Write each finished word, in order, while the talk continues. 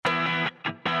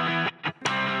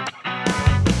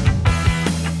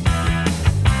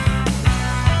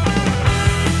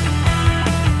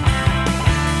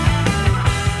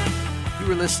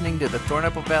listening to the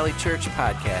Thornapple Valley Church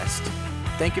podcast.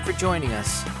 Thank you for joining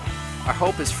us. Our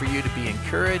hope is for you to be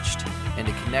encouraged and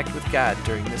to connect with God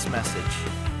during this message.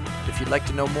 If you'd like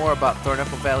to know more about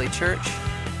Thornapple Valley Church,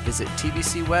 visit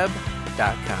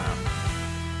tvcweb.com.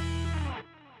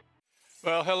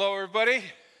 Well, hello, everybody.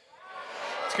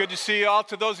 It's good to see you all.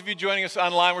 To those of you joining us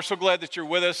online, we're so glad that you're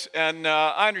with us. And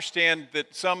I understand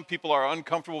that some people are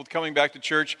uncomfortable with coming back to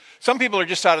church. Some people are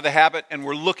just out of the habit, and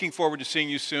we're looking forward to seeing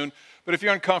you soon. But if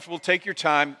you're uncomfortable, take your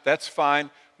time. That's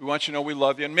fine. We want you to know we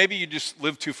love you. And maybe you just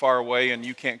live too far away and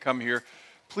you can't come here.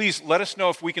 Please let us know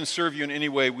if we can serve you in any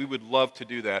way. We would love to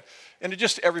do that. And to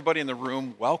just everybody in the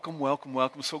room, welcome, welcome,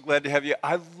 welcome. So glad to have you.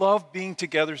 I love being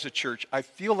together as a church. I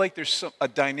feel like there's a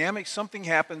dynamic, something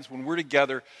happens when we're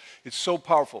together. It's so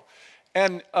powerful.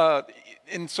 And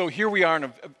so here we are in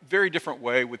a very different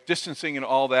way with distancing and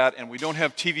all that, and we don't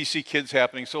have TVC kids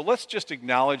happening. So let's just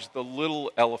acknowledge the little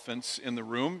elephants in the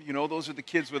room. You know, those are the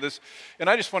kids with us. And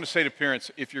I just want to say to parents,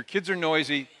 if your kids are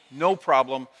noisy, no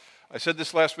problem. I said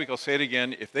this last week, I'll say it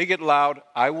again. If they get loud,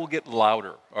 I will get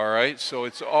louder, all right? So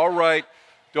it's all right.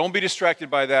 Don't be distracted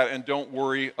by that, and don't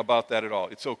worry about that at all.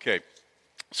 It's okay.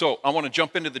 So I want to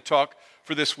jump into the talk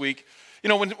for this week. You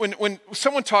know, when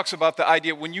someone talks about the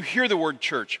idea, when you hear the word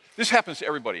church, this happens to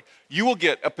everybody. You will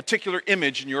get a particular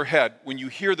image in your head when you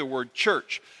hear the word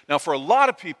church. Now, for a lot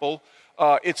of people,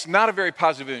 it's not a very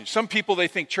positive image. Some people, they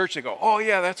think church, they go, oh,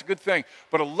 yeah, that's a good thing.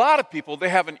 But a lot of people, they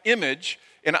have an image.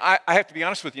 And I have to be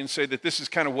honest with you and say that this is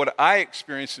kind of what I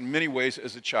experienced in many ways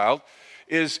as a child,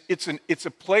 is it's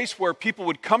a place where people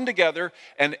would come together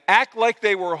and act like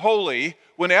they were holy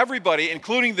when everybody,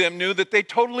 including them, knew that they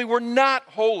totally were not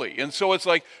holy. And so it's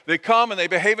like they come and they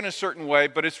behave in a certain way,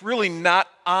 but it's really not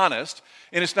honest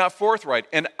and it's not forthright.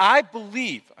 And I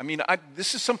believe,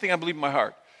 this is something I believe in my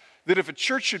heart, that if a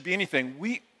church should be anything,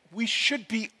 we should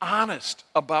be honest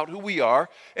about who we are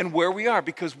and where we are,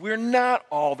 because we're not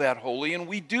all that holy and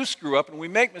we do screw up and we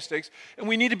make mistakes, and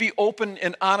we need to be open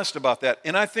and honest about that.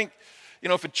 And I think, you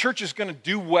know, if a church is going to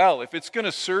do well, if it's going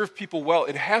to serve people well,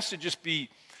 it has to just be,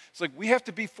 it's like we have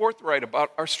to be forthright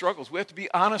about our struggles. We have to be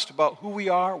honest about who we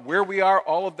are, where we are,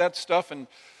 all of that stuff, and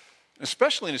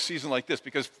especially in a season like this,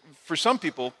 because for some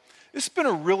people, it's been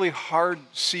a really hard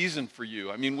season for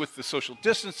you. I mean, with the social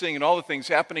distancing and all the things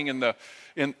happening in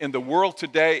the world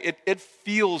today, it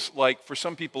feels like for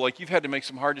some people like you've had to make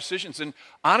some hard decisions. And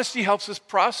honesty helps us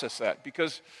process that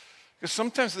because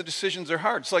sometimes the decisions are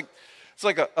hard. It's like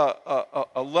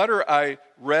a letter I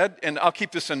read, and I'll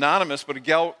keep this anonymous, but a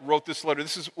gal wrote this letter.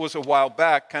 This was a while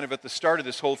back, kind of at the start of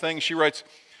this whole thing. She writes,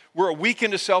 "We're a week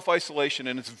into self-isolation,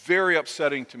 and it's very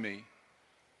upsetting to me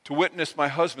to witness my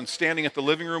husband standing at the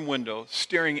living room window,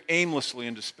 staring aimlessly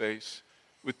into space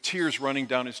with tears running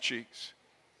down his cheeks.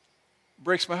 It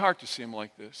breaks my heart to see him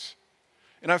like this.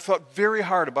 And I've thought very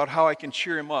hard about how I can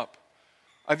cheer him up.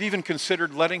 I've even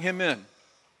considered letting him in,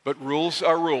 but rules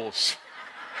are rules."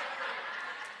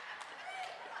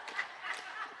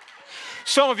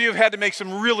 Some of you have had to make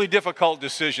some really difficult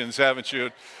decisions, haven't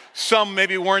you? Some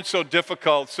maybe weren't so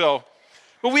difficult, but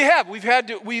we've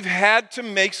had to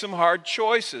make some hard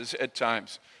choices at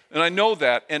times. And I know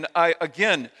that. And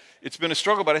it's been a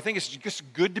struggle, but I think it's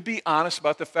just good to be honest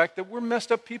about the fact that we're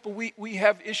messed up people. We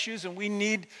have issues, and we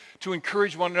need to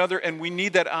encourage one another, and we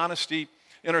need that honesty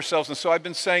in ourselves. And so I've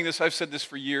been saying this, I've said this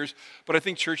for years, but I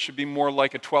think church should be more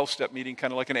like a 12-step meeting,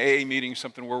 kind of like an AA meeting,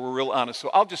 something where we're real honest. So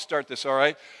I'll just start this, all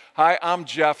right? Hi, I'm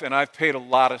Jeff, and I've paid a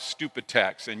lot of stupid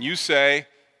tax. And you say,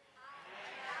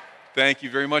 thank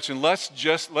you very much. And let's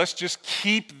just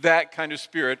keep that kind of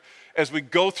spirit as we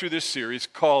go through this series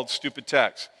called Stupid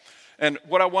Tax. And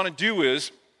what I want to do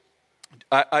is,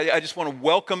 I just want to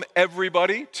welcome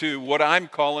everybody to what I'm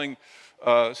calling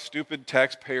Stupid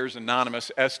Taxpayers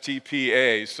Anonymous,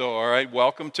 STPA. So, all right,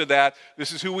 welcome to that.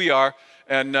 This is who we are.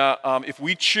 And if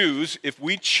we choose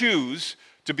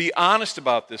to be honest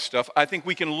about this stuff, I think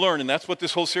we can learn, and that's what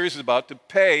this whole series is about, to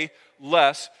pay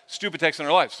less stupid tax in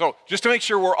our lives. So just to make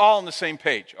sure we're all on the same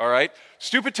page, all right?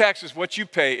 Stupid tax is what you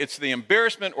pay. It's the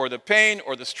embarrassment or the pain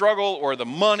or the struggle or the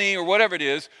money or whatever it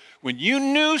is when you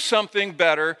knew something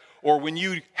better, or when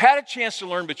you had a chance to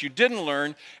learn but you didn't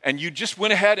learn, and you just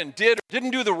went ahead and didn't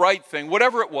do the right thing,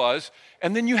 whatever it was,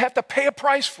 and then you have to pay a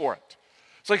price for it.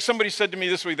 It's like somebody said to me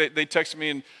this week, they texted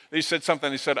me and they said something.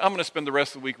 They said, I'm going to spend the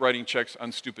rest of the week writing checks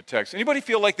on stupid tax. Anybody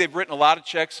feel like they've written a lot of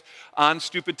checks on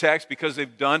stupid tax because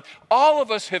they've done? All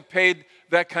of us have paid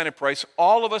that kind of price.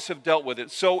 All of us have dealt with it.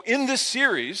 So in this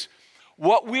series,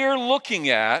 what we're looking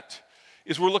at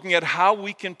is we're looking at how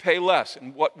we can pay less.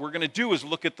 And what we're going to do is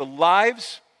look at the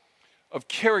lives of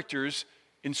characters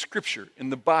in Scripture,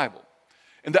 in the Bible.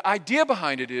 And the idea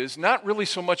behind it is not really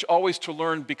so much always to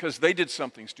learn because they did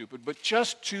something stupid, but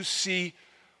just to see,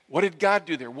 what did God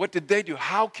do there? What did they do?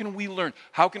 How can we learn?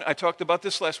 I talked about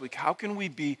this last week. How can we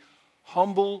be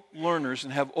humble learners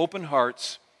and have open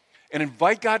hearts and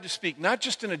invite God to speak, not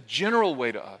just in a general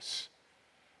way to us,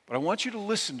 but I want you to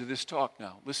listen to this talk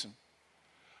now. Listen.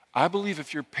 I believe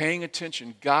if you're paying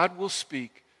attention, God will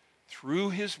speak through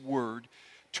His Word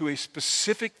to a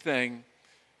specific thing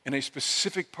in a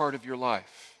specific part of your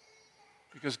life,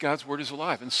 because God's Word is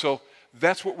alive. And so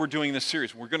that's what we're doing in this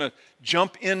series. We're going to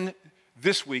jump in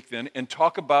this week then and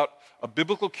talk about a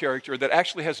biblical character that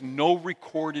actually has no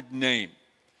recorded name.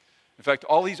 In fact,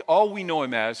 all we know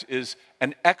him as is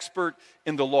an expert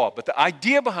in the law. But the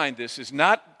idea behind this is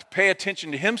not to pay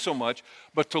attention to him so much,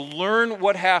 but to learn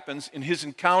what happens in his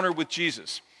encounter with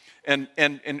Jesus. And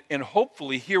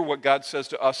hopefully hear what God says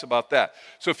to us about that.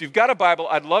 So if you've got a Bible,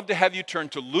 I'd love to have you turn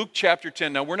to Luke chapter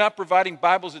 10. Now, we're not providing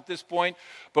Bibles at this point,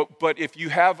 but if you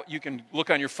have, you can look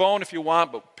on your phone if you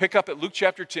want, but pick up at Luke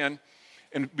chapter 10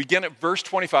 and begin at verse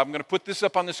 25. I'm going to put this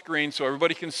up on the screen so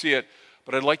everybody can see it,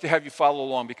 but I'd like to have you follow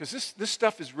along because this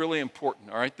stuff is really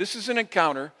important, all right? This is an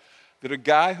encounter that a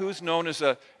guy who is known as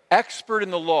an expert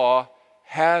in the law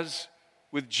has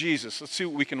with Jesus. Let's see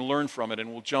what we can learn from it,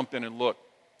 and we'll jump in and look.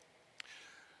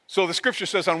 So the scripture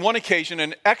says, on one occasion,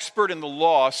 an expert in the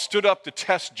law stood up to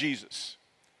test Jesus.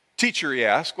 Teacher, he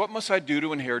asked, what must I do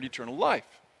to inherit eternal life?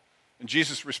 And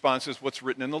Jesus' response is, what's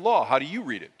written in the law? How do you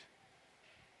read it?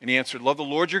 And he answered, love the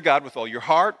Lord your God with all your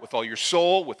heart, with all your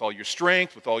soul, with all your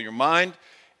strength, with all your mind,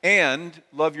 and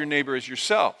love your neighbor as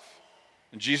yourself.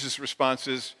 And Jesus' response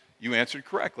is, you answered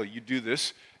correctly. You do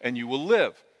this and you will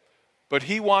live. But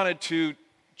he wanted to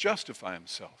justify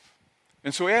himself.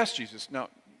 And so he asked Jesus, now,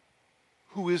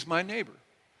 who is my neighbor?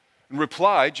 In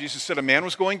reply, Jesus said, a man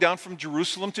was going down from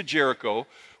Jerusalem to Jericho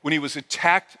when he was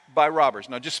attacked by robbers.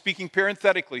 Now, just speaking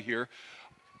parenthetically here,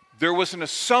 there was an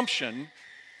assumption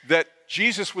that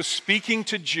Jesus was speaking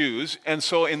to Jews, and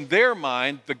so in their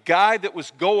mind, the guy that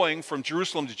was going from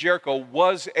Jerusalem to Jericho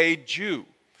was a Jew.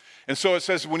 And so it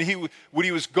says when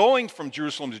he was going from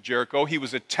Jerusalem to Jericho, he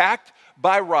was attacked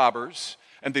by robbers,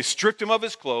 and they stripped him of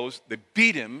his clothes, they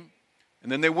beat him,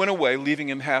 and then they went away, leaving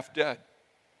him half dead.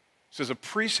 It says a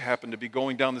priest happened to be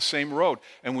going down the same road,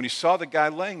 and when he saw the guy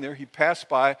laying there, he passed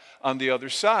by on the other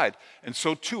side. And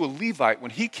so too a Levite,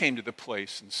 when he came to the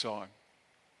place and saw him,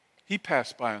 he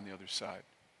passed by on the other side.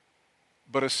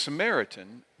 But a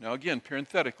Samaritan, now again,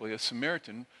 parenthetically, a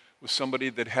Samaritan was somebody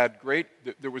that had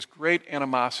there was great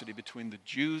animosity between the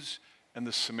Jews and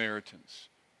the Samaritans.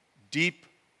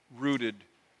 Deep-rooted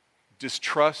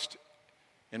distrust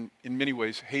and, in many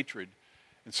ways, hatred.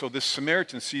 And so this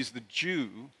Samaritan sees the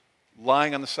Jew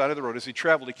lying on the side of the road. As he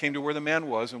traveled, he came to where the man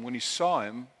was, and when he saw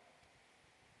him,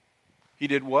 he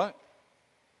did what?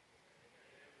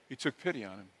 He took pity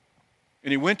on him.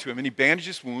 And he went to him, and he bandaged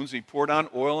his wounds, he poured on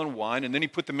oil and wine, and then he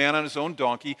put the man on his own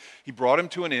donkey. He brought him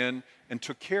to an inn and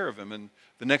took care of him. And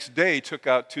the next day he took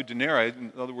out 2 denarii.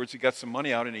 In other words, he got some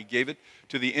money out, and he gave it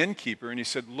to the innkeeper, and he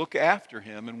said, look after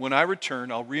him, and when I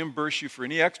return, I'll reimburse you for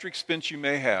any extra expense you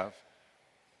may have.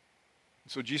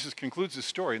 And so Jesus concludes the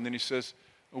story, and then he says,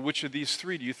 well, which of these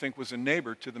 3 do you think was a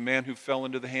neighbor to the man who fell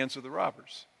into the hands of the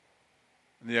robbers?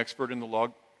 And the expert in the law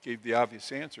gave the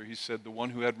obvious answer. He said, the one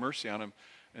who had mercy on him.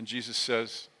 And Jesus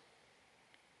says,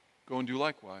 go and do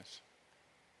likewise.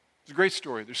 It's a great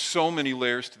story. There's so many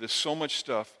layers to this, so much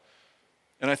stuff.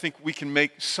 And I think we can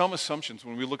make some assumptions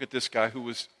when we look at this guy who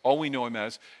was, all we know him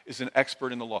as, is an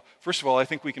expert in the law. First of all, I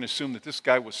think we can assume that this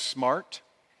guy was smart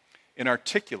and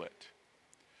articulate,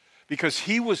 because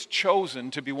he was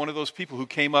chosen to be one of those people who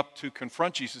came up to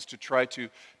confront Jesus to try to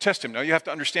test him. Now, you have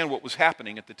to understand what was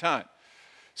happening at the time.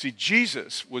 See,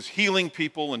 Jesus was healing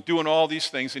people and doing all these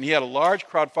things, and he had a large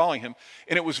crowd following him,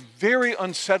 and it was very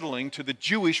unsettling to the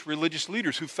Jewish religious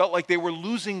leaders who felt like they were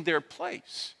losing their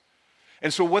place.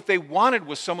 And so what they wanted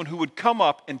was someone who would come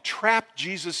up and trap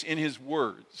Jesus in his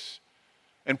words,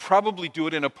 and probably do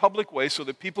it in a public way so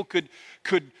that people could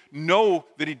know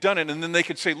that he'd done it, and then they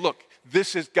could say, look,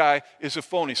 guy is a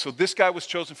phony. So this guy was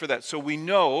chosen for that. So we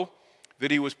know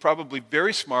that he was probably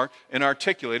very smart and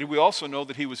articulated. We also know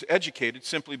that he was educated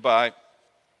simply by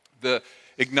the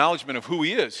acknowledgement of who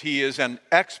he is. He is an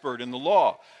expert in the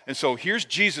law. And so here's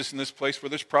Jesus in this place where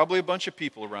there's probably a bunch of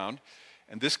people around,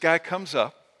 and this guy comes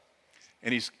up,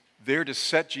 and he's there to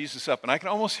set Jesus up. And I can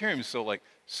almost hear him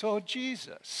so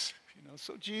Jesus,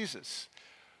 so Jesus,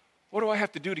 what do I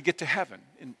have to do to get to heaven,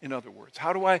 in other words?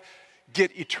 How do I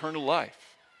get eternal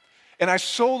life? And I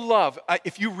so love,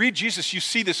 if you read Jesus, you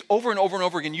see this over and over and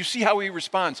over again. You see how he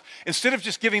responds. Instead of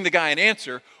just giving the guy an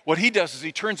answer, what he does is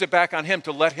he turns it back on him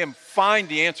to let him find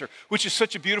the answer, which is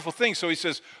such a beautiful thing. So he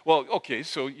says, well, okay,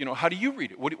 so, how do you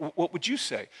read it? What would you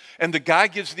say? And the guy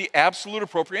gives the absolute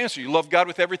appropriate answer. You love God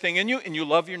with everything in you, and you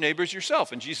love your neighbors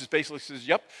yourself. And Jesus basically says,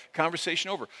 yep, conversation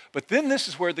over. But then this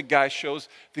is where the guy shows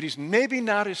that he's maybe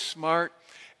not as smart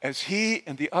as he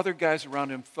and the other guys around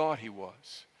him thought he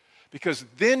was. Because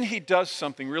then he does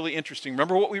something really interesting.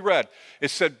 Remember what we read? It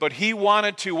said, but he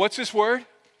wanted to, what's this word?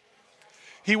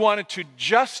 He wanted to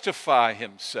justify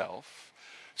himself.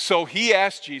 So he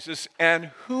asked Jesus, and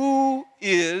who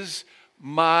is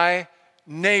my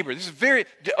neighbor? This is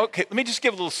okay, let me just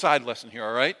give a little side lesson here,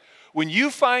 all right? When you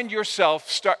find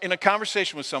yourself in a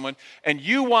conversation with someone and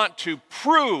you want to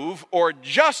prove or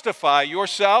justify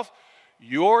yourself,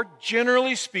 you're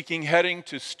generally speaking heading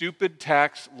to stupid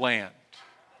tax land.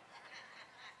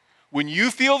 When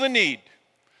you feel the need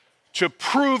to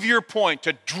prove your point,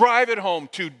 to drive it home,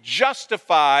 to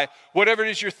justify whatever it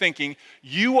is you're thinking,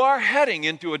 you are heading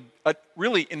into a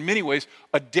really, in many ways,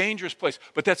 a dangerous place.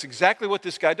 But that's exactly what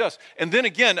this guy does. And then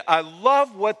again, I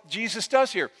love what Jesus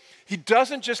does here. He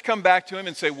doesn't just come back to him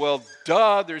and say, well,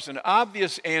 duh, there's an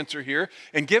obvious answer here,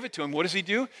 and give it to him. What does he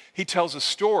do? He tells a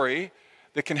story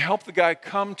that can help the guy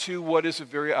come to what is a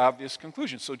very obvious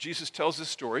conclusion. So Jesus tells this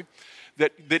story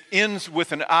that ends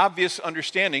with an obvious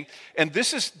understanding. And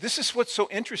this is what's so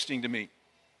interesting to me.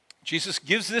 Jesus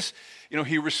gives this,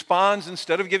 he responds,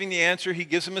 instead of giving the answer, he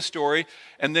gives him a story,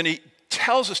 and then he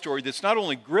tells a story that's not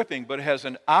only gripping, but it has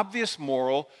an obvious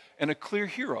moral and a clear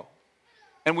hero.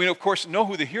 And we, of course, know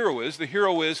who the hero is. The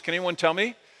hero is, can anyone tell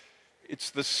me? It's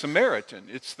the Samaritan.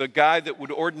 It's the guy that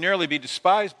would ordinarily be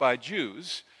despised by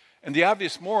Jews. And the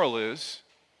obvious moral is,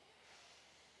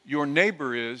 your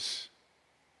neighbor is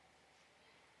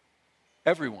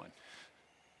everyone.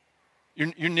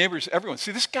 Your neighbor is everyone.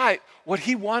 See, this guy, what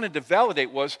he wanted to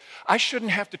validate was, I shouldn't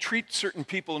have to treat certain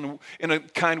people in a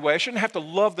kind way. I shouldn't have to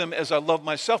love them as I love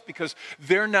myself because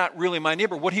they're not really my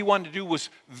neighbor. What he wanted to do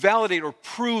was validate or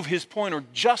prove his point or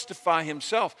justify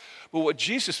himself. But what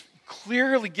Jesus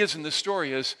clearly gives in this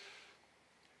story is,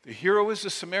 the hero is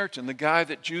the Samaritan, the guy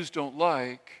that Jews don't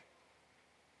like.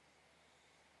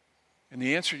 And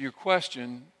the answer to your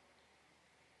question,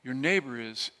 your neighbor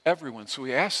is everyone. So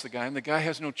he asks the guy, and the guy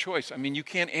has no choice. I mean, you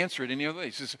can't answer it any other way.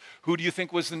 He says, who do you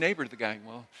think was the neighbor to the guy?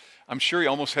 Well, I'm sure he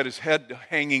almost had his head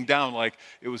hanging down like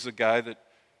it was the guy that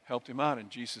helped him out. And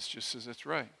Jesus just says, that's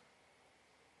right.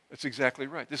 That's exactly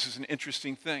right. This is an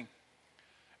interesting thing.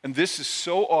 And this is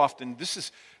so often, this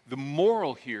is the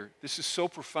moral here. This is so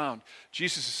profound.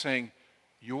 Jesus is saying,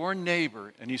 your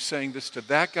neighbor, and he's saying this to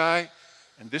that guy,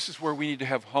 and this is where we need to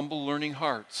have humble, learning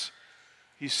hearts.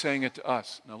 He's saying it to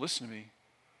us. Now listen to me.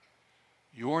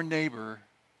 Your neighbor,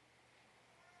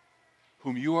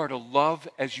 whom you are to love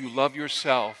as you love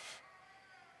yourself,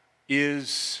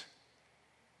 is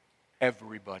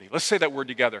everybody. Let's say that word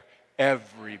together.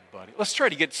 Everybody. Let's try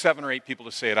to get 7 or 8 people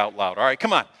to say it out loud. All right,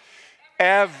 come on.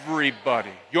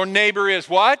 Everybody. Your neighbor is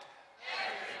what?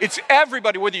 It's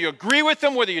everybody, whether you agree with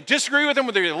them, whether you disagree with them,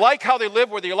 whether you like how they live,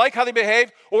 whether you like how they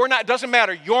behave or not, doesn't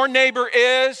matter. Your neighbor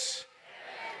is,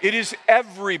 it is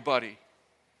everybody.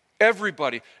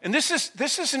 Everybody. And this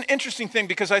is an interesting thing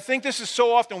because I think this is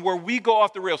so often where we go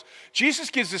off the rails. Jesus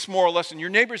gives this moral lesson,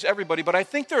 your neighbor is everybody, but I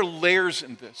think there are layers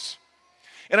in this.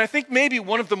 And I think maybe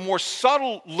one of the more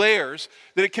subtle layers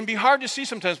that it can be hard to see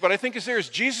sometimes, but I think is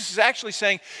Jesus is actually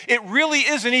saying it really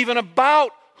isn't even about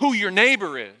who your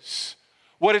neighbor is.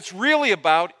 What it's really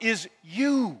about is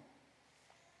you.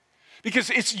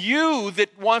 Because it's you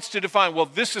that wants to define, well,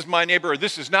 this is my neighbor or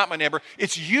this is not my neighbor.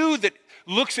 It's you that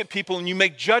looks at people and you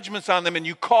make judgments on them and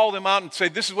you call them out and say,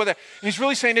 this is what they are. And he's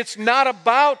really saying it's not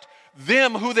about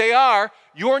them, who they are.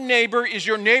 Your neighbor is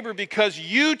your neighbor because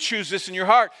you choose this in your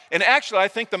heart. And actually, I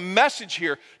think the message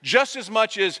here, just as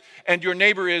much as, and your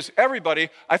neighbor is everybody,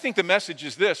 I think the message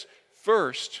is this.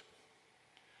 First,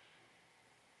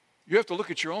 you have to look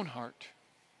at your own heart.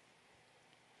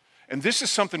 And this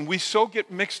is something we so get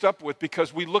mixed up with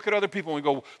because we look at other people and we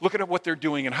go, look at what they're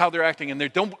doing and how they're acting and they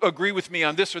don't agree with me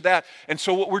on this or that. And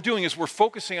so what we're doing is we're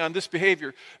focusing on this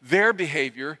behavior, their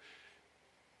behavior,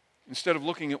 instead of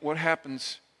looking at what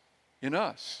happens in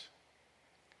us.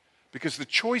 Because the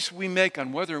choice we make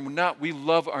on whether or not we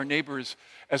love our neighbors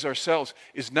as ourselves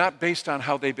is not based on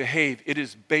how they behave. It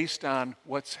is based on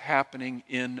what's happening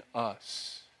in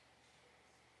us.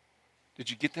 Did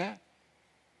you get that?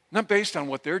 Not based on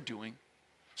what they're doing.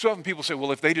 So often people say,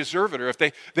 well, if they deserve it, or if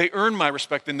they earn my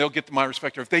respect, then they'll get my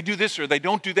respect. Or if they do this, or they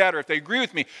don't do that, or if they agree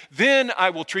with me, then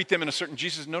I will treat them in a certain...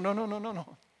 Jesus,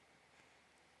 no.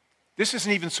 This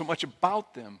isn't even so much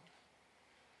about them.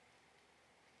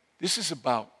 This is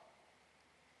about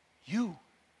you.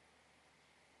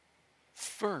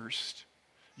 First,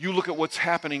 you look at what's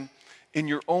happening in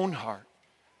your own heart.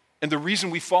 And the reason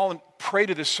we fall and prey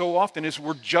to this so often is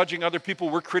we're judging other people,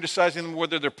 we're criticizing them,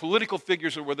 whether they're political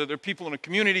figures or whether they're people in a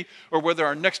community or whether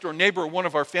our next door neighbor or one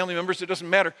of our family members, it doesn't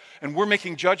matter. And we're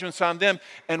making judgments on them,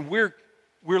 and we're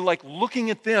like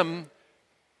looking at them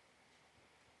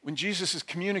when Jesus is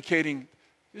communicating,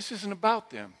 this isn't about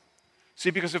them. See,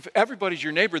 because if everybody's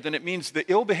your neighbor, then it means the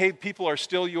ill-behaved people are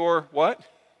still your what?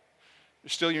 They're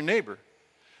still your neighbor.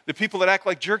 The people that act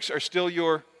like jerks are still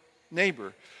your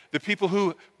neighbor. The people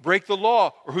who break the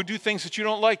law or who do things that you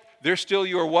don't like, they're still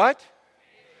your what?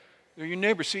 They're your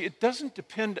neighbor. See, it doesn't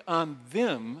depend on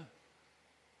them.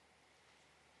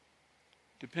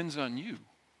 It depends on you.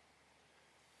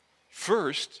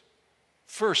 First,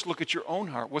 look at your own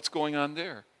heart. What's going on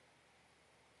there?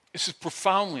 This is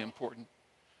profoundly important.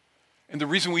 And the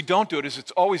reason we don't do it is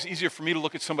it's always easier for me to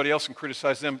look at somebody else and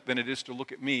criticize them than it is to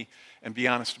look at me and be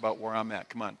honest about where I'm at.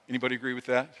 Come on, anybody agree with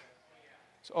that?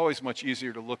 It's always much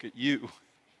easier to look at you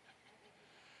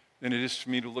than it is for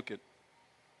me to look at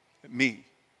me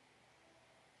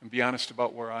and be honest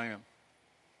about where I am.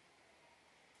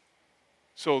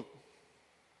 So,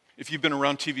 if you've been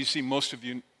around TVC, most of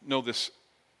you know this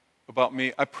about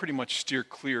me. I pretty much steer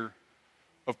clear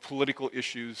of political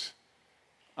issues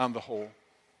on the whole,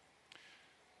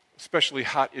 especially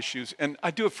hot issues. And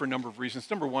I do it for a number of reasons.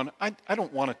 Number one, I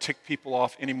don't want to tick people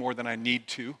off any more than I need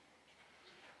to.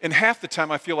 And half the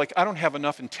time I feel like I don't have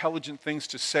enough intelligent things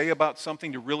to say about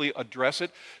something to really address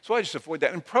it. So I just avoid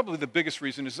that. And probably the biggest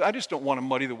reason is I just don't want to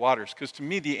muddy the waters. Because to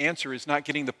me the answer is not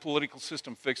getting the political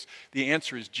system fixed. The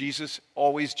answer is Jesus,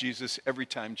 always Jesus, every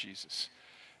time Jesus.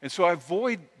 And so I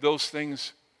avoid those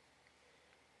things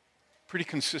pretty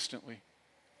consistently.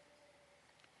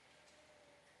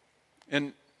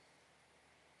 And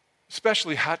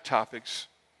especially hot topics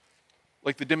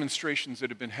like the demonstrations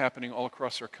that have been happening all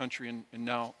across our country and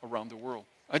now around the world.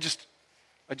 I just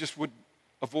would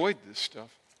avoid this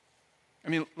stuff. I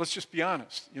mean, let's just be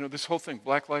honest. You know, this whole thing,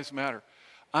 Black Lives Matter.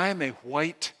 I am a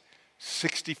white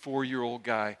 64-year-old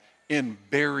guy in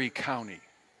Barry County.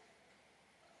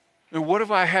 I mean, what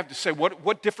do I have to say?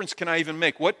 What difference can I even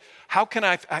make? How can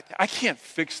I can't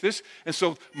fix this. And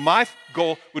so my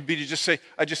goal would be to just say,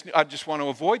 I just want to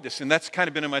avoid this. And that's kind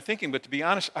of been in my thinking. But to be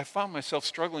honest, I found myself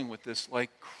struggling with this like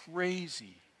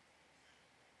crazy.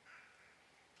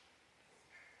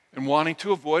 And wanting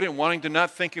to avoid it and wanting to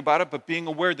not think about it, but being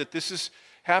aware that this is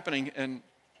happening. And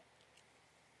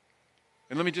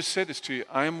let me just say this to you.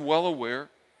 I am well aware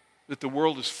that the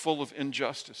world is full of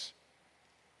injustice.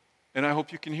 And I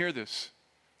hope you can hear this.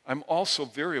 I'm also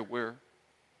very aware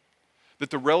that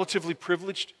the relatively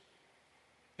privileged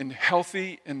and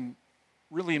healthy and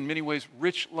really in many ways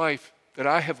rich life that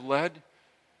I have led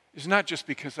is not just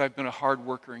because I've been a hard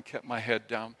worker and kept my head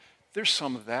down. There's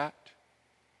some of that.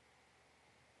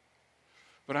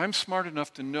 But I'm smart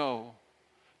enough to know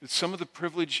that some of the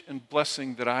privilege and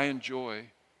blessing that I enjoy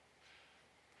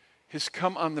has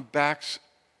come on the backs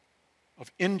of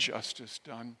injustice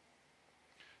done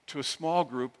to a small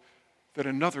group that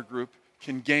another group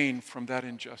can gain from that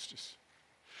injustice.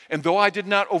 And though I did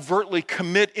not overtly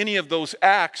commit any of those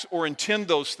acts or intend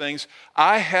those things,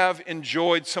 I have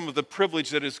enjoyed some of the privilege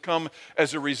that has come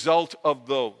as a result of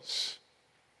those.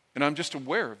 And I'm just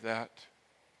aware of that.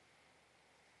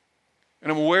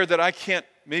 And I'm aware that I can't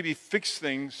maybe fix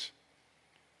things,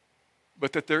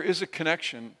 but that there is a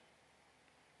connection.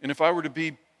 And if I were to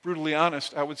be brutally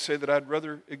honest, I would say that I'd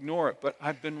rather ignore it, but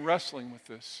I've been wrestling with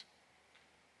this.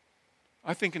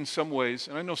 I think in some ways,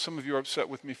 and I know some of you are upset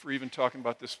with me for even talking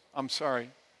about this, I'm sorry.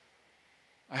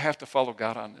 I have to follow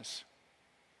God on this.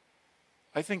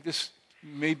 I think this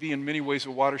may be in many ways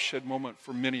a watershed moment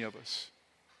for many of us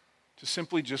to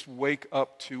simply just wake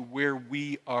up to where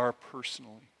we are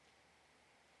personally.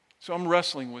 So I'm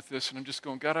wrestling with this and I'm just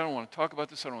going, God, I don't want to talk about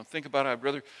this. I don't want to think about it. I'd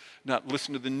rather not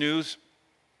listen to the news.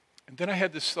 And then I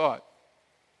had this thought.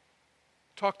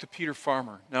 Talk to Peter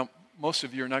Farmer. Now, most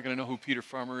of you are not going to know who Peter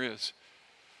Farmer is.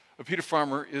 But Peter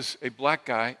Farmer is a black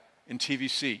guy in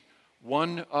TVC,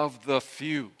 one of the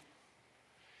few.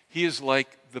 He is like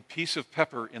the piece of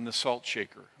pepper in the salt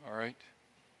shaker, all right?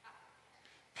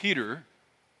 Peter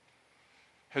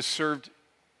has served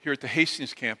here at the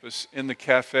Hastings campus in the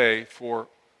cafe for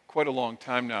quite a long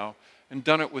time now and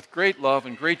done it with great love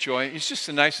and great joy. He's just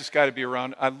the nicest guy to be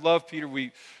around. I love Peter.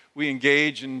 We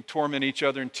engage and torment each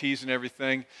other and tease and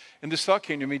everything. And this thought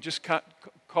came to me, just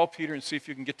call Peter and see if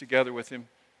you can get together with him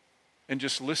and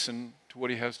just listen to what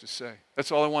he has to say.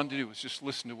 That's all I wanted to do was just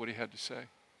listen to what he had to say.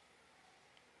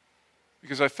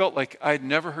 because I felt like I'd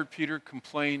never heard Peter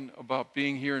complain about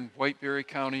being here in Whiteberry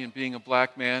County and being a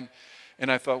black man.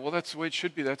 And I thought, well, that's the way it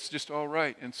should be. That's just all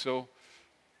right. And so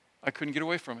I couldn't get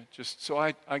away from it. So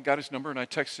I got his number and I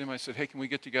texted him. I said, hey, can we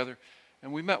get together?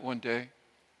 And we met one day.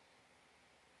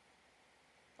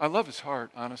 I love his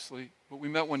heart, honestly, but we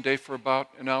met one day for about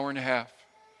an hour and a half.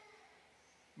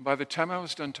 By the time I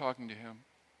was done talking to him,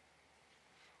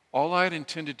 all I had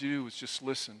intended to do was just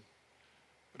listen.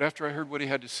 But after I heard what he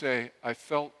had to say, I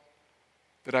felt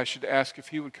that I should ask if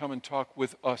he would come and talk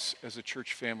with us as a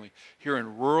church family here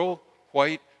in rural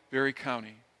Whiteberry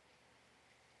County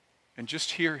and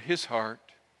just hear his heart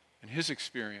and his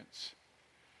experience.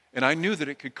 And I knew that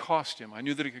it could cost him. I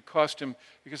knew that it could cost him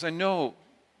because I know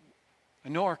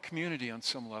our community on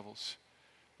some levels.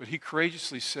 But he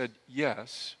courageously said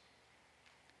yes.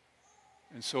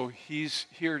 And so he's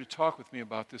here to talk with me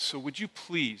about this. So would you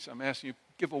please, I'm asking you,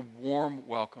 give a warm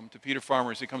welcome to Peter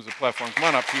Farmer as he comes to the platform. Come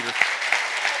on up, Peter.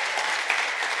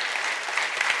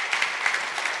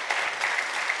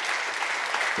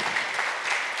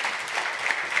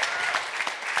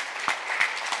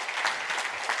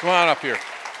 Come on up here.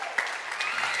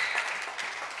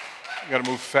 You got to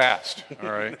move fast,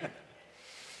 all right?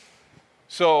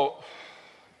 So,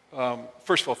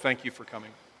 first of all, thank you for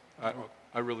coming.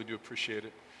 I really do appreciate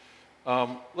it.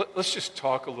 Let's just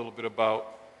talk a little bit about,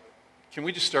 can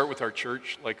we just start with our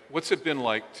church? Like, what's it been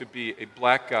like to be a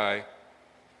black guy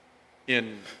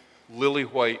in lily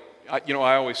white? I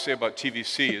always say about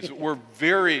TVC is we're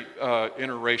very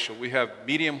interracial. We have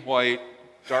medium white,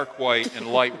 dark white, and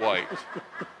light white.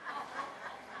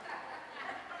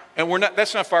 And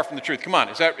that's not far from the truth. Come on,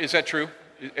 is that true?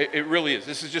 It really is.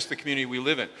 This is just the community we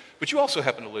live in. But you also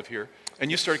happen to live here,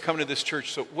 and you started coming to this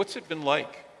church. So what's it been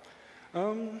like?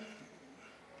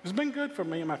 It's been good for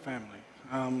me and my family.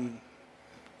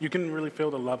 You can really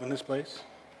feel the love in this place.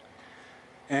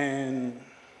 And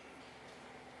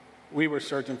we were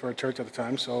searching for a church at the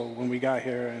time, so when we got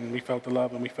here and we felt the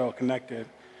love and we felt connected,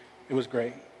 it was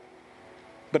great.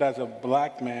 But as a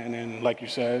black man, and like you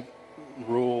said,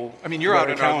 rural. I mean, you're out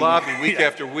in our lobby week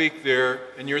after week there,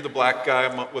 and you're the black guy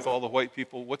with all the white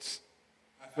people.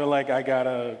 I feel like I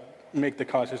gotta make the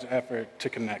cautious effort to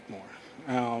connect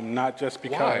more. Not just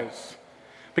because. Why?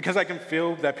 Because I can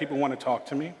feel that people want to talk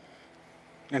to me,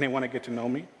 and they want to get to know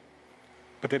me,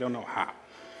 but they don't know how.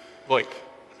 Like,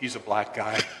 he's a black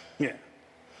guy. Yeah.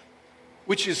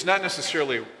 Which is not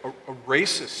necessarily a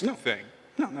racist thing.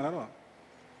 No, not at all.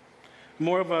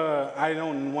 More of a, I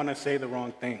don't want to say the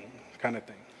wrong thing kind of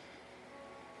thing.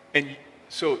 And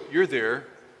so you're there,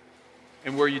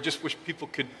 and where you just wish people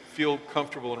could feel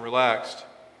comfortable and relaxed,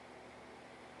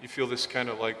 you feel this kind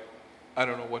of like, I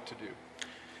don't know what to do.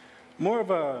 More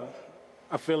of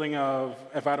a feeling of,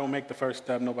 if I don't make the first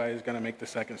step, nobody's going to make the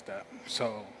second step.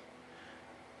 So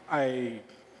I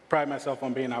pride myself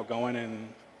on being outgoing,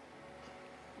 and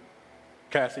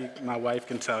Cassie, my wife,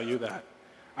 can tell you that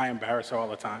I embarrass her all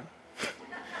the time.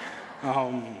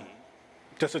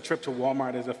 Just a trip to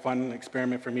Walmart is a fun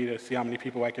experiment for me to see how many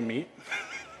people I can meet.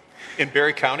 In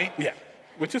Berry County? Yeah,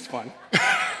 which is fun.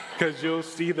 Because you'll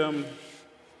see them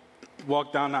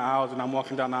walk down the aisles, and I'm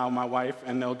walking down the aisle with my wife,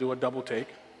 and they'll do a double take.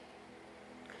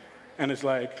 And it's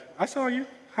like, I saw you.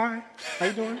 Hi, how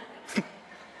you doing?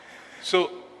 So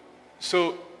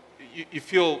you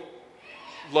feel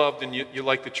loved, and you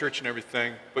like the church and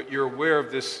everything, but you're aware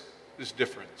of this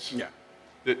difference. Yeah.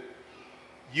 That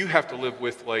you have to live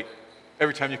with, like,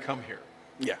 every time you come here.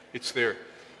 Yeah. It's there.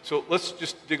 So let's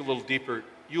just dig a little deeper.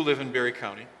 You live in Berry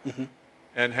County,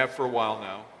 and have for a while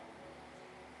now.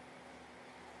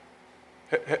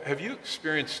 Have you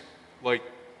experienced, like,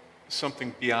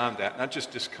 something beyond that? Not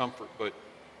just discomfort, but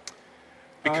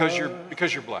because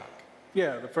you're black.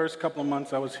 Yeah, the first couple of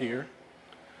months I was here,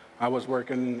 I was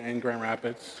working in Grand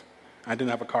Rapids. I didn't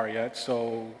have a car yet,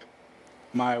 so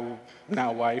my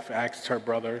now wife asked her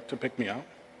brother to pick me up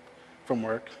from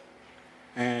work.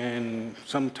 And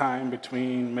sometime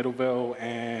between Middleville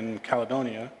and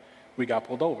Caledonia, we got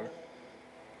pulled over.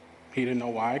 He didn't know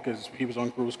why, because he was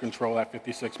on cruise control at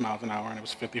 56 miles an hour, and it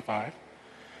was 55.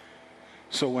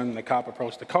 So when the cop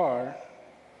approached the car,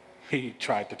 he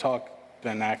tried to talk.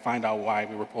 Then I find out why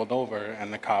we were pulled over,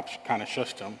 and the cops kind of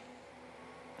shushed him.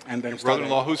 And then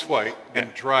brother-in-law, who's white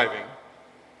and driving,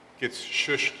 gets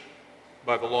shushed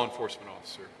by the law enforcement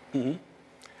officer.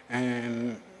 Mm-hmm.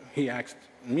 And he asked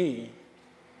me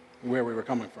where we were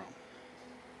coming from.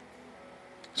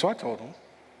 So I told him,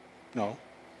 no,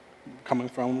 coming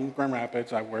from Grand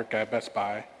Rapids, I work at Best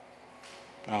Buy,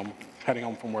 heading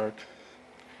home from work.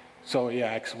 So he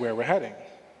asked where we're heading.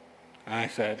 And I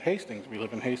said, Hastings. We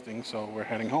live in Hastings, so we're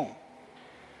heading home.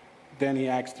 Then he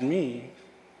asked me,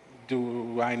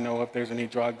 do I know if there's any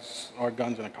drugs or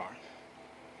guns in the car?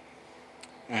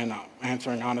 And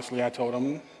answering honestly, I told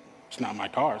him, it's not my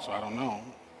car, so I don't know.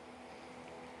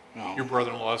 No. Your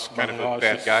brother-in-law's kind of a Brother-in-law's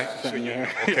bad just guy? sitting there.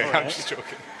 Okay, All I'm right. just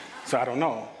joking. So I don't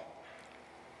know.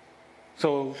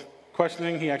 So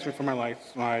questioning, he asked me for my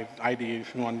ID.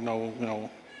 He wanted to know,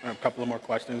 a couple of more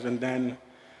questions. And then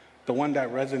the one that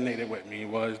resonated with me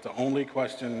was the only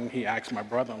question he asked my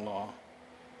brother-in-law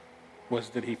was,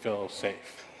 did he feel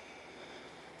safe?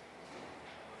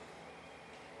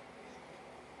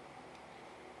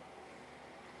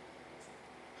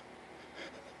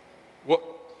 What?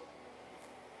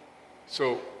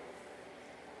 So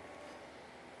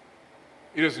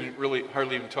he doesn't really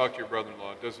hardly even talk to your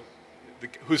brother-in-law, doesn't?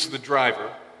 Who's the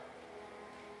driver?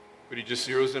 But he just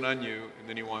zeroes in on you, and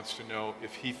then he wants to know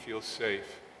if he feels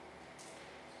safe.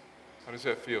 How does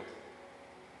that feel?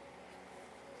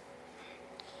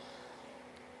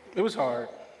 It was hard,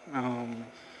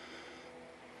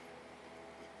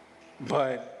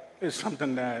 but it's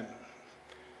something that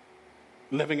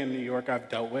living in New York I've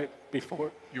dealt with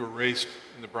before. You were raised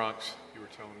in the Bronx, you were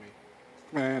telling me.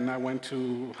 And I went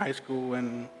to high school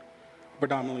in a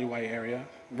predominantly white area,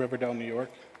 Riverdale, New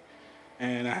York.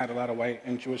 And I had a lot of white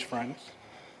and Jewish friends.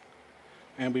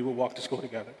 And we would walk to school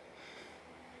together.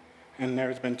 And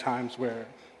there's been times where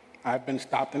I've been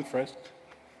stopped and frisked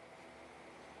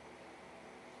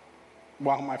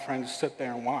while my friends sit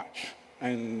there and watch.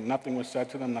 And nothing was said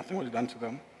to them, nothing was done to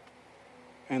them.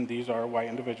 And these are white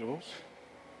individuals.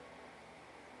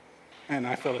 And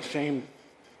I feel ashamed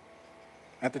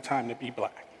at the time to be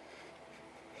black.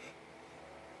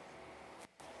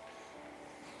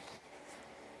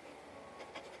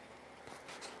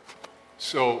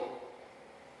 So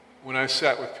when I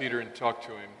sat with Peter and talked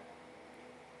to him,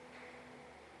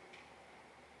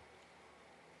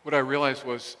 what I realized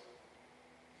was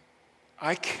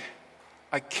I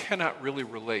cannot really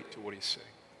relate to what he's saying.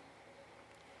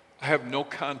 I have no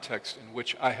context in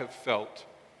which I have felt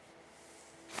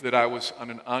that I was on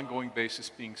an ongoing basis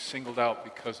being singled out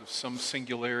because of some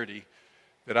singularity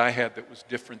that I had that was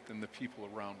different than the people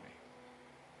around me.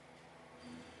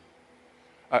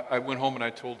 I went home and I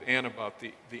told Ann about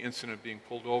the incident of being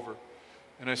pulled over.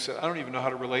 And I said, I don't even know how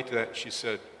to relate to that. And she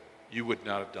said, you would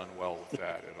not have done well with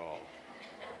that at all.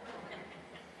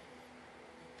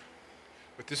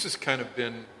 But this has kind of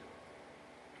been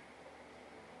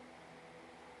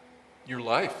your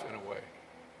life in a way.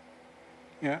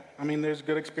 Yeah, I mean, there's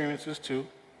good experiences too.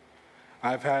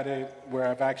 I've had it where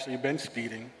I've actually been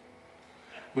speeding.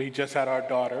 We just had our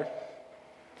daughter,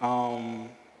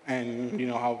 and you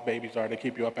know how babies are, they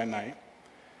keep you up at night.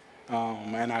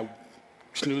 And I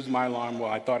snoozed my alarm, well,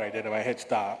 I thought I did it, I hit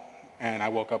stop, and I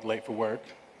woke up late for work.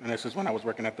 And this is when I was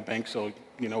working at the bank, so,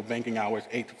 banking hours,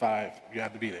 8 to 5, you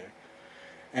have to be there.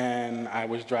 And I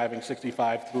was driving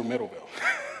 65 through Middleville.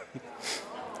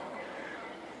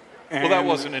 Well, that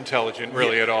wasn't intelligent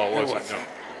really at all, was it? No.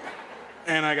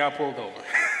 And I got pulled over.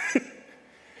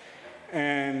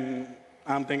 And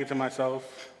I'm thinking to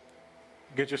myself,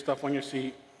 get your stuff on your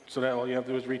seat so that all you have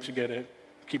to do is reach to get it.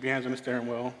 Keep your hands on the steering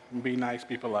wheel. Be nice,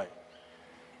 be polite.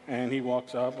 And he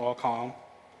walks up, all calm,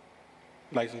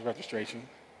 license, registration,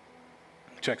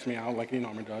 checks me out like he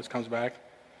normally does, comes back.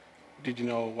 Did you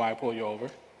know why I pulled you over? I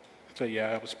said,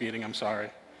 yeah, I was speeding, I'm sorry.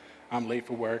 I'm late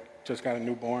for work, just got a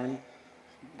newborn,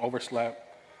 overslept.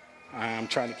 I'm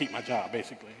trying to keep my job,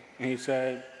 basically. And he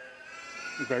said,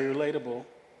 very relatable,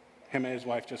 him and his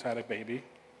wife just had a baby.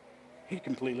 He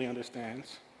completely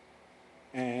understands.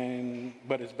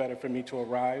 But it's better for me to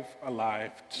arrive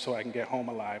alive so I can get home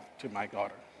alive to my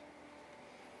daughter.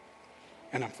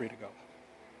 And I'm free to go.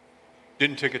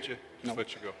 Didn't ticket you? Just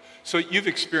let you go. So you've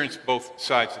experienced both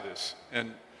sides of this.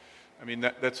 And I mean,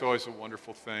 that's always a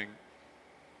wonderful thing.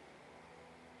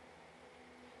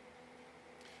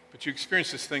 But you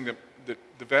experience this thing that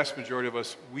the vast majority of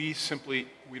us, we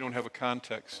don't have a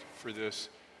context for this.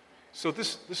 So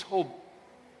this whole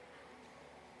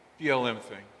BLM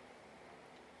thing,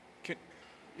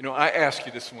 I asked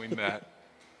you this when we met.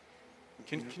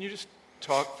 Can you just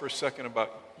talk for a second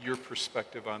about your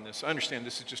perspective on this? I understand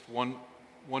this is just one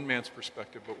man's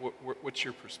perspective, but what's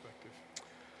your perspective?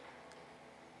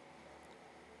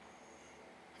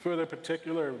 For the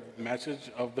particular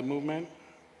message of the movement,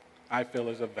 I feel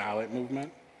is a valid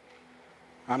movement.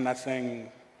 I'm not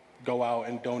saying go out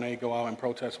and donate, go out and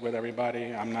protest with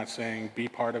everybody. I'm not saying be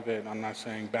part of it. I'm not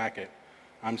saying back it.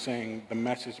 I'm saying the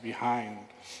message behind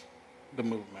the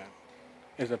movement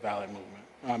is a valid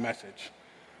message.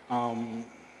 And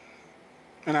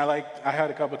I had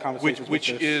a couple of conversations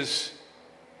which with this. is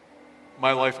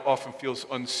my life often feels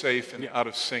unsafe and Yeah. out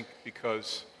of sync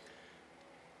because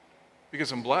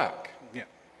I'm black. Yeah.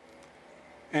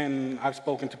 And I've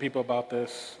spoken to people about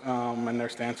this and their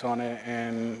stance on it,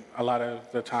 and a lot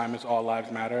of the time it's all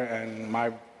lives matter. And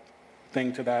my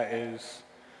thing to that is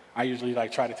I usually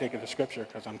try to take it to scripture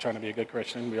because I'm trying to be a good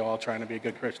Christian. We're all trying to be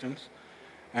good Christians.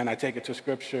 And I take it to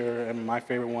scripture, and my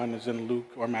favorite one is in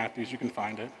Luke or Matthew's, you can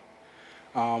find it,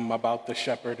 about the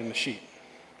shepherd and the sheep.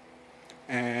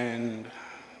 And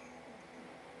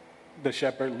the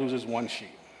shepherd loses one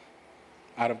sheep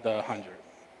out of the 100.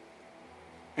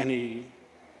 And he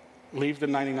leaves the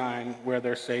 99 where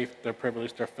they're safe, they're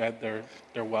privileged, they're fed,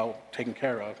 they're well taken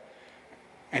care of,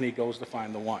 and he goes to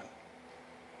find the one.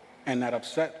 And that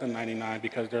upset the 99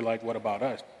 because they're like, what about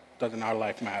us? Doesn't our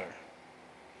life matter?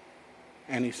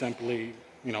 And he simply,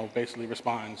 basically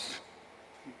responds,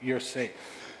 you're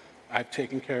safe. I've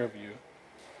taken care of you.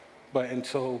 But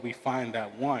until we find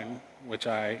that one, which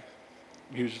I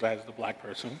use as the black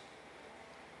person,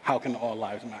 how can all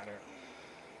lives matter?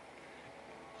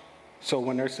 So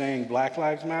when they're saying Black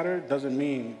Lives Matter, doesn't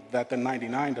mean that the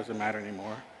 99 doesn't matter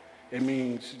anymore. It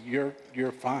means you're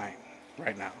fine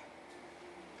right now.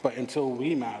 But until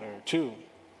we matter too,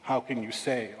 how can you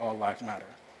say all lives matter?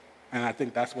 And I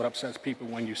think that's what upsets people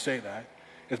when you say that,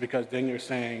 is because then you're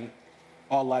saying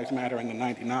all lives matter in the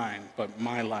 99, but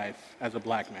my life as a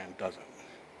black man doesn't.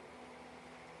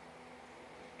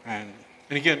 And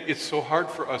again, it's so hard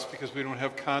for us because we don't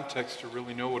have context to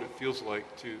really know what it feels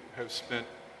like to have spent,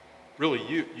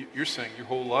 really, you're saying your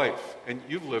whole life, and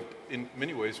you've lived in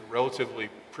many ways a relatively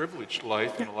privileged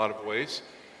life in a lot of ways,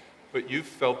 but you've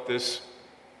felt this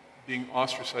being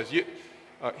ostracized.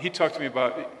 He talked to me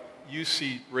about, you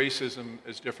see racism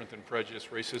as different than prejudice.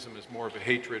 Racism is more of a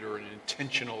hatred or an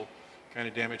intentional kind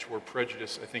of damage, where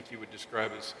prejudice, I think you would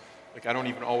describe as, I don't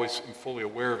even always am fully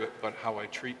aware of it, but how I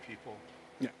treat people.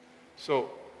 yeah. So,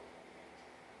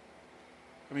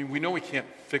 we know we can't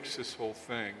fix this whole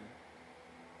thing,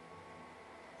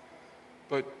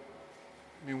 but,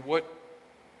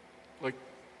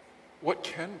 what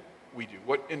can we do?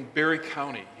 What, in Barry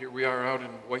County, here we are out in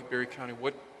White Barry County,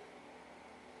 what?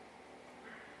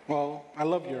 Well, I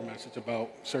love your message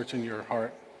about searching your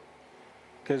heart,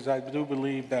 because I do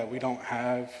believe that we don't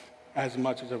have as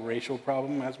much as a racial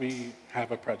problem as we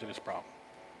have a prejudice problem.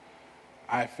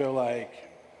 I feel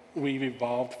like we've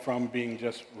evolved from being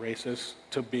just racist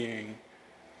to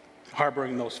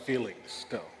harboring those feelings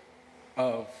still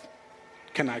of,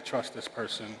 can I trust this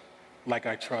person like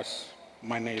I trust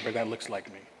my neighbor that looks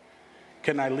like me?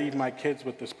 Can I leave my kids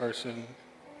with this person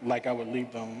like I would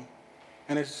leave them?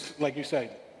 And it's like you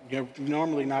said, you're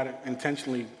normally not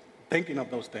intentionally thinking of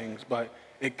those things, but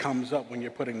it comes up when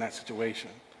you're put in that situation.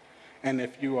 And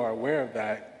if you are aware of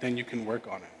that, then you can work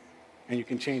on it. And you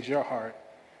can change your heart.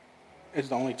 It's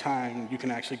the only time you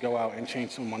can actually go out and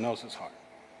change someone else's heart.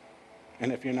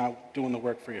 And if you're not doing the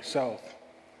work for yourself,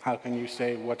 how can you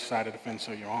say which side of the fence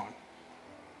are you on?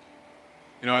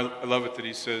 I love it that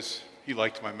he says he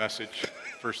liked my message,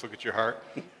 First Look at Your Heart,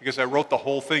 because I wrote the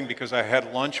whole thing because I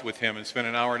had lunch with him and spent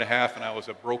an hour and a half, and I was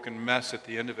a broken mess at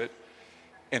the end of it.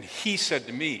 And he said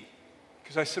to me,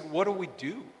 because I said, what do we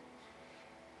do?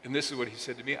 And this is what he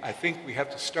said to me: I think we have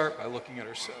to start by looking at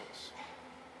ourselves.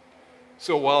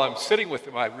 So while I'm sitting with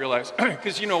him, I realized,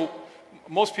 because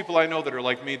most people I know that are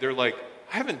like me, they're like,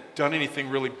 I haven't done anything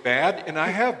really bad, and I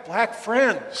have black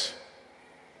friends.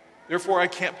 Therefore, I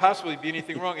can't possibly be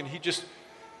anything wrong. And he just,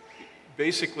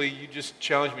 basically, you just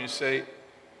challenged me to say,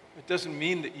 it doesn't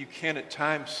mean that you can't at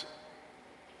times,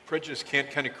 prejudice can't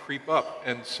kind of creep up,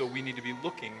 and so we need to be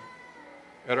looking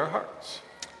at our hearts.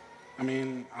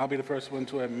 I'll be the first one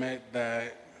to admit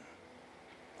that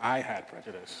I had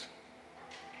prejudice.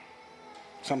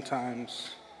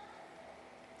 Sometimes,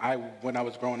 when I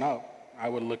was growing up, I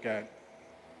would look at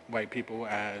white people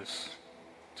as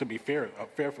to be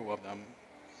fearful of them,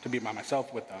 to be by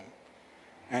myself with them.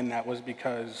 And that was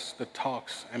because the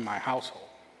talks in my household,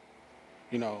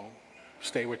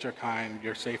 stay with your kind,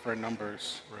 you're safer in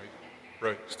numbers.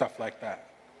 Right. Stuff like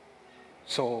that.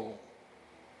 So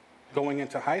going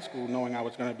into high school, knowing I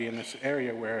was going to be in this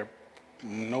area where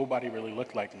nobody really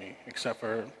looked like me, except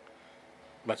for,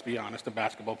 let's be honest, the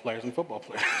basketball players and football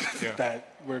players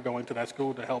that were going to that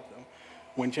school to help them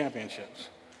win championships,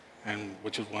 and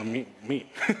which is one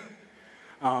me.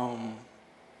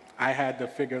 I had to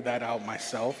figure that out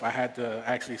myself. I had to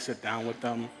actually sit down with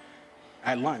them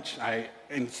at lunch. I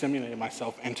simulated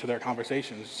myself into their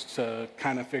conversations to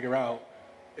kind of figure out,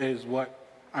 is what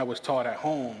I was taught at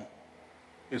home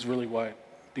is really what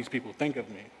these people think of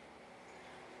me.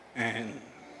 And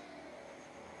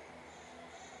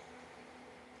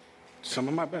some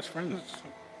of my best friends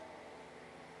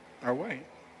are white.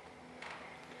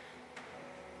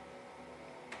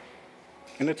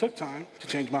 And it took time to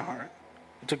change my heart.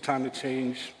 It took time to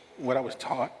change what I was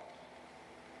taught.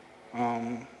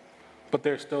 But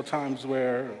there's still times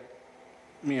where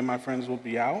me and my friends will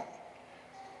be out,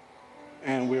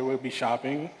 and we will be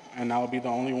shopping, and I'll be the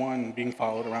only one being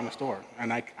followed around the store.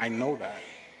 And I know that.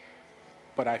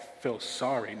 But I feel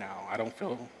sorry now. I don't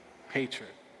feel hatred.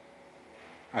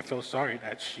 I feel sorry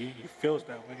that she feels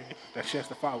that way, that she has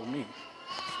to follow me.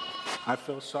 I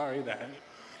feel sorry that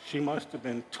she must have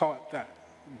been taught that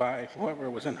by whoever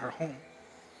was in her home.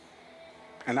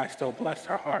 And I still bless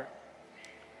her heart,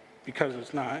 because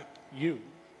it's not you,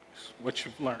 it's what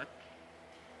you've learned.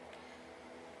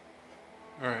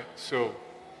 All right, so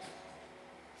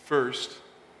first,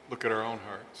 look at our own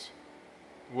hearts.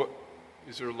 What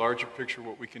is there a larger picture of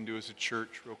what we can do as a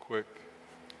church, real quick?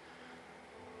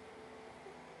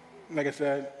 Like I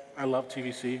said, I love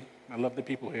TVC. I love the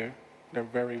people here. They're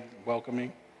very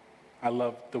welcoming. I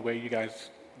love the way you guys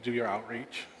do your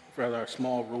outreach. For our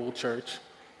small rural church,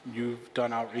 you've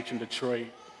done outreach in Detroit.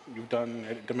 You've done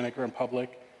at Dominican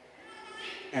Republic.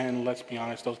 And let's be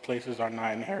honest, those places are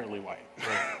not inherently white.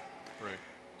 Right.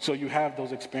 So you have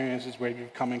those experiences where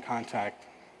you've come in contact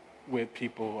with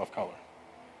people of color.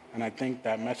 And I think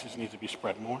that message needs to be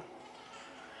spread more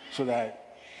so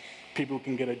that people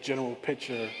can get a general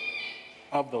picture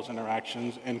of those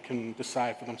interactions and can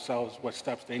decide for themselves what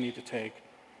steps they need to take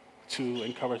to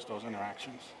encourage those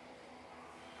interactions.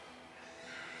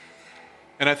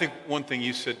 And I think one thing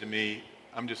you said to me,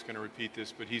 I'm just going to repeat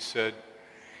this, but he said,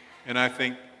 and I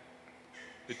think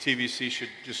the TVC should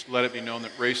just let it be known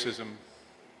that racism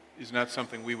is not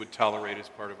something we would tolerate as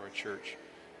part of our church.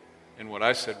 And what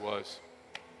I said was,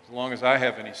 as long as I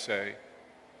have any say,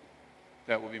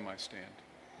 that will be my stand.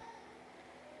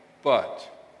 But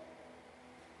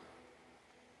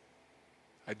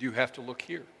I do have to look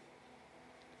here,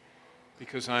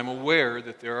 because I'm aware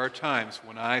that there are times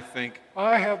when I think,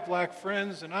 I have black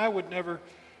friends and I would never,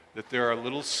 that there are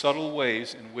little subtle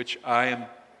ways in which I am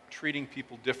treating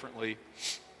people differently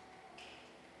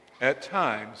at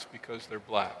times because they're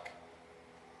black.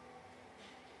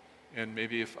 And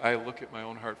maybe if I look at my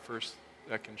own heart first,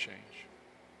 that can change.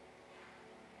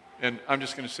 And I'm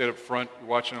just going to say it up front, you're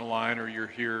watching online or you're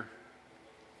here,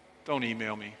 don't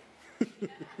email me.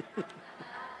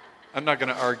 I'm not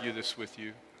going to argue this with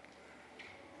you.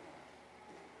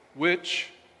 Which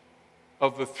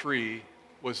of the three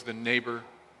was the neighbor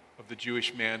of the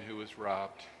Jewish man who was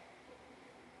robbed?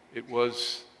 It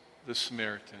was the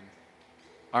Samaritan.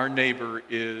 Our neighbor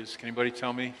is, can anybody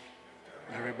tell me?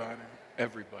 Everybody.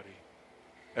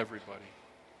 Everybody.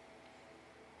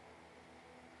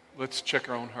 Let's check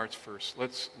our own hearts first.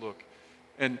 Let's look.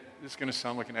 And this is going to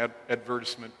sound like an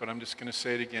advertisement, but I'm just going to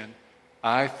say it again.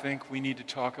 I think we need to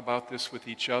talk about this with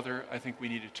each other. I think we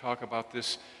need to talk about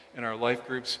this in our life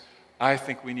groups. I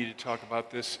think we need to talk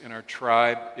about this in our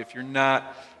tribe. If you're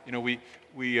not,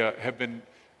 we have been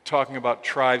talking about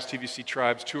tribes, TVC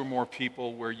tribes, 2 or more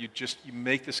people, where you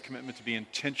make this commitment to be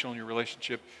intentional in your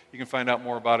relationship. You can find out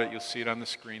more about it. You'll see it on the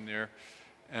screen there.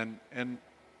 And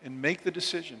make the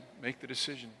decision. Make the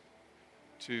decision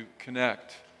to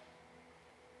connect.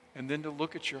 And then to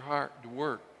look at your heart, to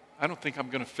work. I don't think I'm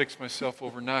going to fix myself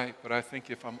overnight, but I think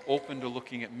if I'm open to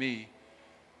looking at me,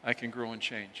 I can grow and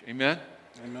change. Amen?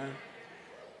 Amen.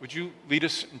 Would you lead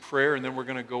us in prayer, and then we're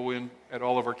going to go in at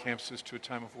all of our campuses to a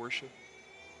time of worship?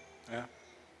 Yeah.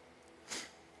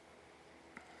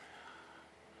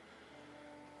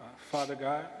 Father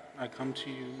God, I come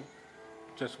to you,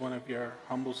 just one of your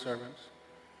humble servants,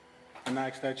 and I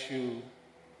ask that you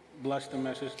bless the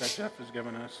message that Jeff has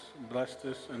given us, bless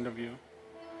this interview,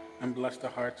 and bless the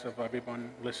hearts of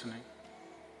everyone listening.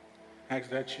 I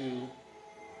ask that you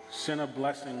send a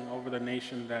blessing over the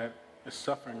nation that is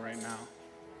suffering right now,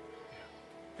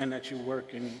 and that you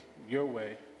work in your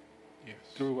way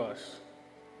through us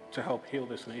to help heal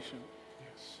this nation.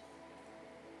 Yes.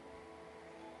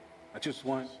 I just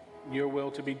want your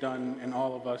will to be done in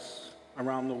all of us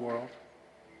around the world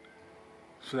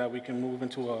so that we can move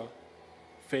into a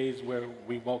phase where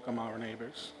we welcome our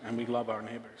neighbors and we love our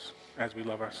neighbors as we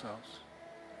love ourselves.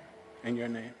 In your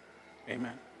name,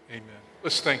 amen. Amen.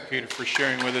 Let's thank Peter for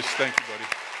sharing with us. Thank you, buddy.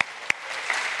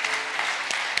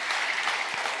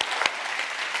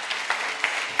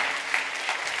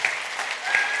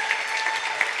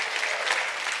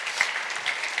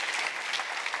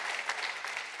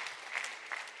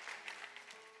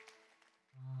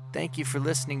 Thank you for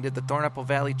listening to the Thornapple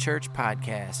Valley Church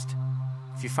podcast.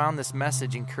 If you found this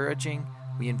message encouraging,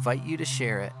 we invite you to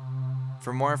share it.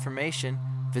 For more information,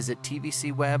 visit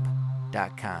tvcweb.org.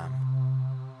 www.thornapplevalley.com.